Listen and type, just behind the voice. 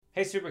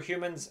Hey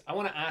superhumans, I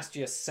want to ask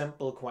you a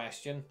simple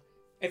question.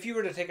 If you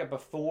were to take a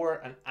before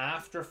and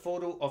after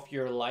photo of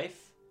your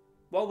life,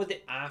 what would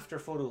the after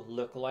photo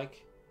look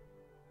like?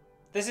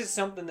 This is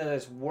something that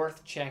is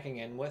worth checking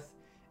in with.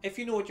 If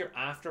you know what your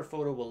after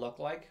photo will look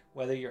like,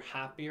 whether you're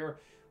happier,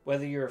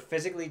 whether you're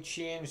physically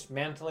changed,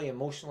 mentally,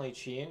 emotionally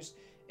changed,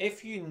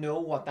 if you know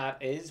what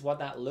that is, what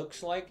that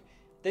looks like,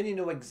 then you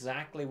know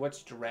exactly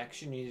which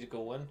direction you need to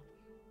go in.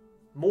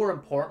 More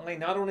importantly,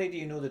 not only do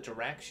you know the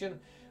direction,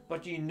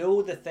 but you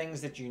know the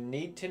things that you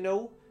need to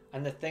know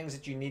and the things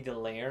that you need to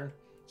learn.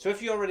 So if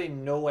you already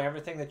know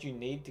everything that you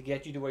need to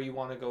get you to where you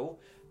want to go,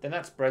 then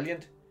that's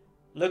brilliant.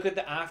 Look at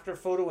the after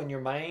photo in your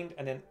mind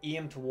and then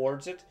aim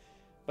towards it.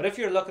 But if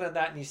you're looking at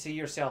that and you see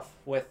yourself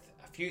with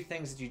a few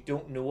things that you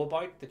don't know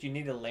about, that you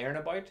need to learn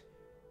about,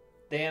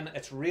 then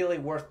it's really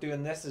worth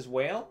doing this as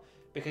well,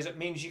 because it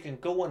means you can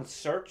go and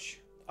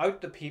search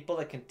out the people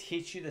that can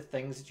teach you the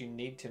things that you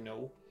need to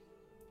know.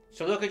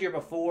 So look at your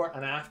before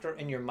and after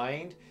in your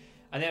mind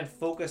and then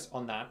focus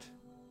on that.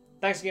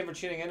 Thanks again for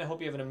tuning in. I hope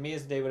you have an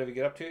amazing day, whatever you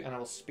get up to, and I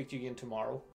will speak to you again tomorrow.